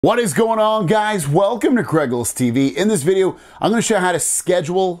What is going on, guys? Welcome to Craigles TV. In this video, I'm going to show you how to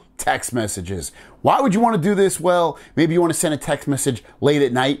schedule text messages. Why would you want to do this? Well, maybe you want to send a text message late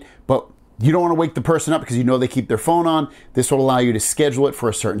at night, but you don't want to wake the person up because you know they keep their phone on. This will allow you to schedule it for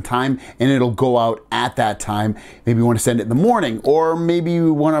a certain time and it'll go out at that time. Maybe you want to send it in the morning, or maybe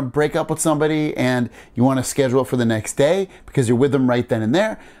you want to break up with somebody and you want to schedule it for the next day because you're with them right then and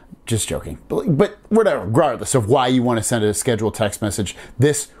there. Just joking. But whatever, regardless of why you want to send a scheduled text message,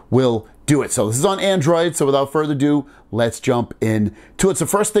 this will do it. So this is on Android, so without further ado, let's jump into it. So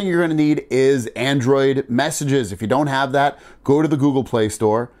first thing you're going to need is Android Messages. If you don't have that, go to the Google Play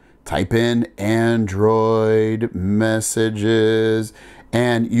Store, type in Android Messages,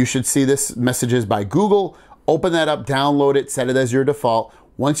 and you should see this Messages by Google. Open that up, download it, set it as your default.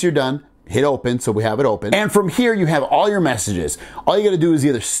 Once you're done, hit open, so we have it open. And from here, you have all your messages. All you gotta do is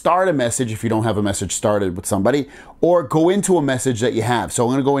either start a message if you don't have a message started with somebody, or go into a message that you have. So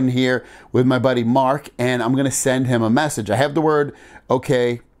I'm gonna go in here with my buddy Mark, and I'm gonna send him a message. I have the word,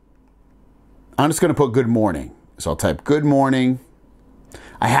 okay. I'm just gonna put good morning. So I'll type good morning.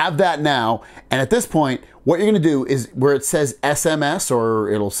 I have that now, and at this point, what you're gonna do is where it says SMS, or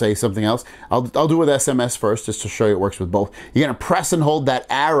it'll say something else, I'll do it with SMS first, just to show you it works with both. You're gonna press and hold that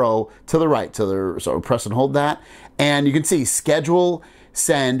arrow to the right, so press and hold that, and you can see schedule,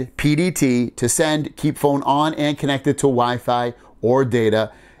 send, PDT, to send, keep phone on and connected to Wi-Fi or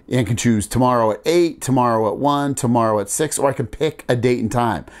data, and you can choose tomorrow at 8, tomorrow at 1, tomorrow at 6, or I can pick a date and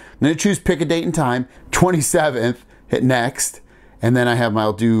time. I'm gonna choose pick a date and time, 27th, hit next, and then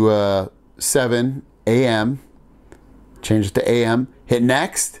I'll do 7 a.m., change it to a.m., hit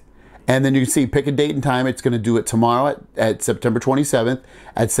next, and then you can see pick a date and time. It's going to do it tomorrow at September 27th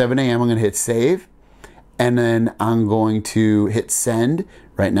at 7 a.m. I'm going to hit save, and then I'm going to hit send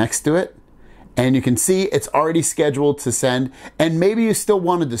right next to it. And you can see it's already scheduled to send, and maybe you still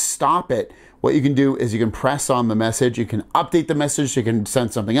wanted to stop it. What you can do is you can press on the message, you can update the message, you can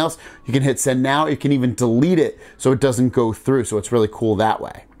send something else, you can hit send now, you can even delete it so it doesn't go through, so it's really cool that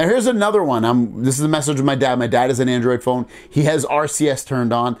way. And here's another one. This is a message with my dad. My dad has an Android phone. He has RCS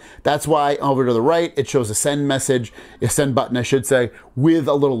turned on. That's why over to the right, it shows a send message, a send button, I should say, with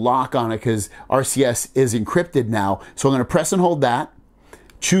a little lock on it because RCS is encrypted now. So I'm gonna press and hold that.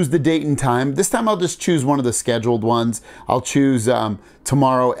 Choose the date and time. This time I'll just choose one of the scheduled ones. I'll choose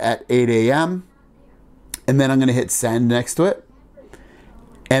tomorrow at 8 a.m. And then I'm gonna hit send next to it.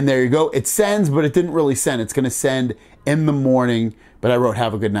 And there you go. It sends, but it didn't really send. It's gonna send in the morning, but I wrote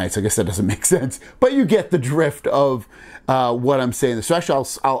have a good night, so I guess that doesn't make sense. But you get the drift of what I'm saying. So actually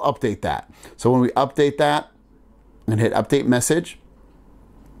I'll update that. So when we update that, I'm gonna hit update message.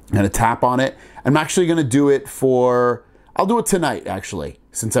 I'm gonna tap on it. I'm actually gonna do it I'll do it tonight, actually,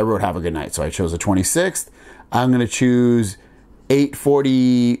 since I wrote have a good night. So I chose the 26th. I'm gonna choose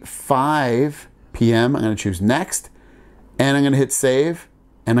 8:45 p.m. I'm gonna choose next, and I'm gonna hit save,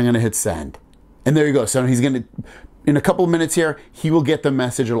 and I'm gonna hit send. And there you go. So he's gonna, in a couple of minutes here, he will get the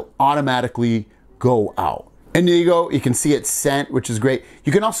message. It'll automatically go out. And there you go. You can see it sent, which is great.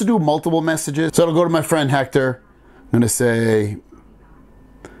 You can also do multiple messages. So it'll go to my friend Hector. I'm gonna say,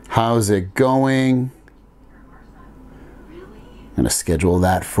 how's it going? I'm gonna schedule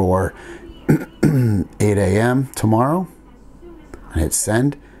that for 8 a.m. tomorrow. And hit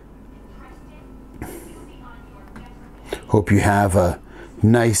send. Hope you have a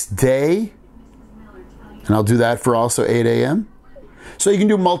nice day. And I'll do that for also 8 a.m. So you can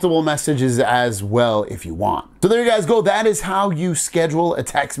do multiple messages as well if you want. So there you guys go. That is how you schedule a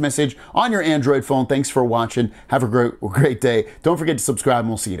text message on your Android phone. Thanks for watching. Have a great day. Don't forget to subscribe, and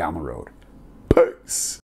we'll see you down the road. Peace.